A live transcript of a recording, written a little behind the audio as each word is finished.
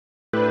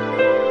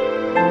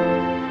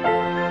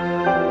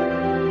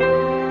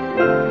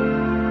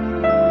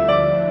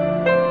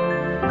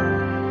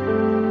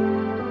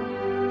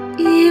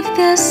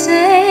the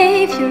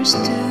Savior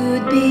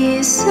stood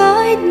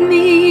beside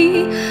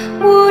me,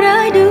 would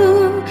I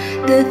do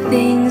the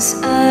things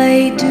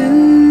I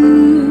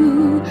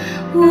do?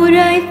 Would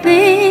I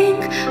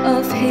think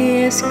of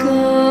His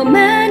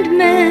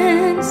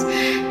commandments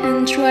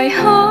and try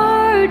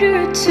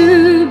harder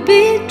to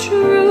be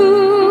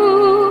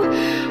true?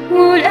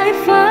 Would I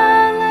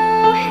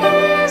follow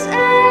His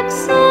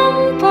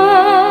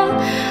example?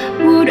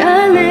 Would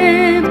I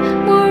live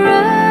more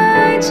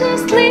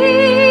righteously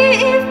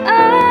if I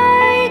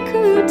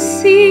could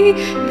see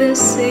the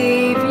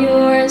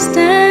Savior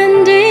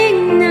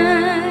standing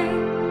nigh,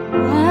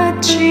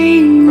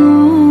 watching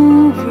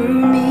over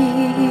me?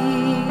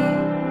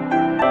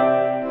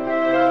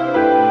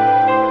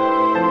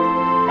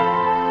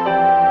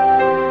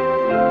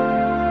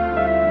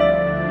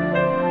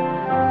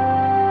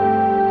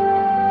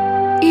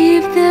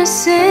 If the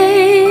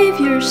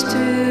Savior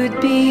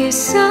stood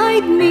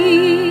beside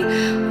me,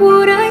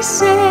 would I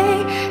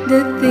say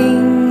the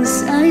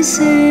things I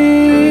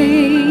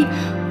say?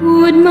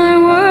 Would my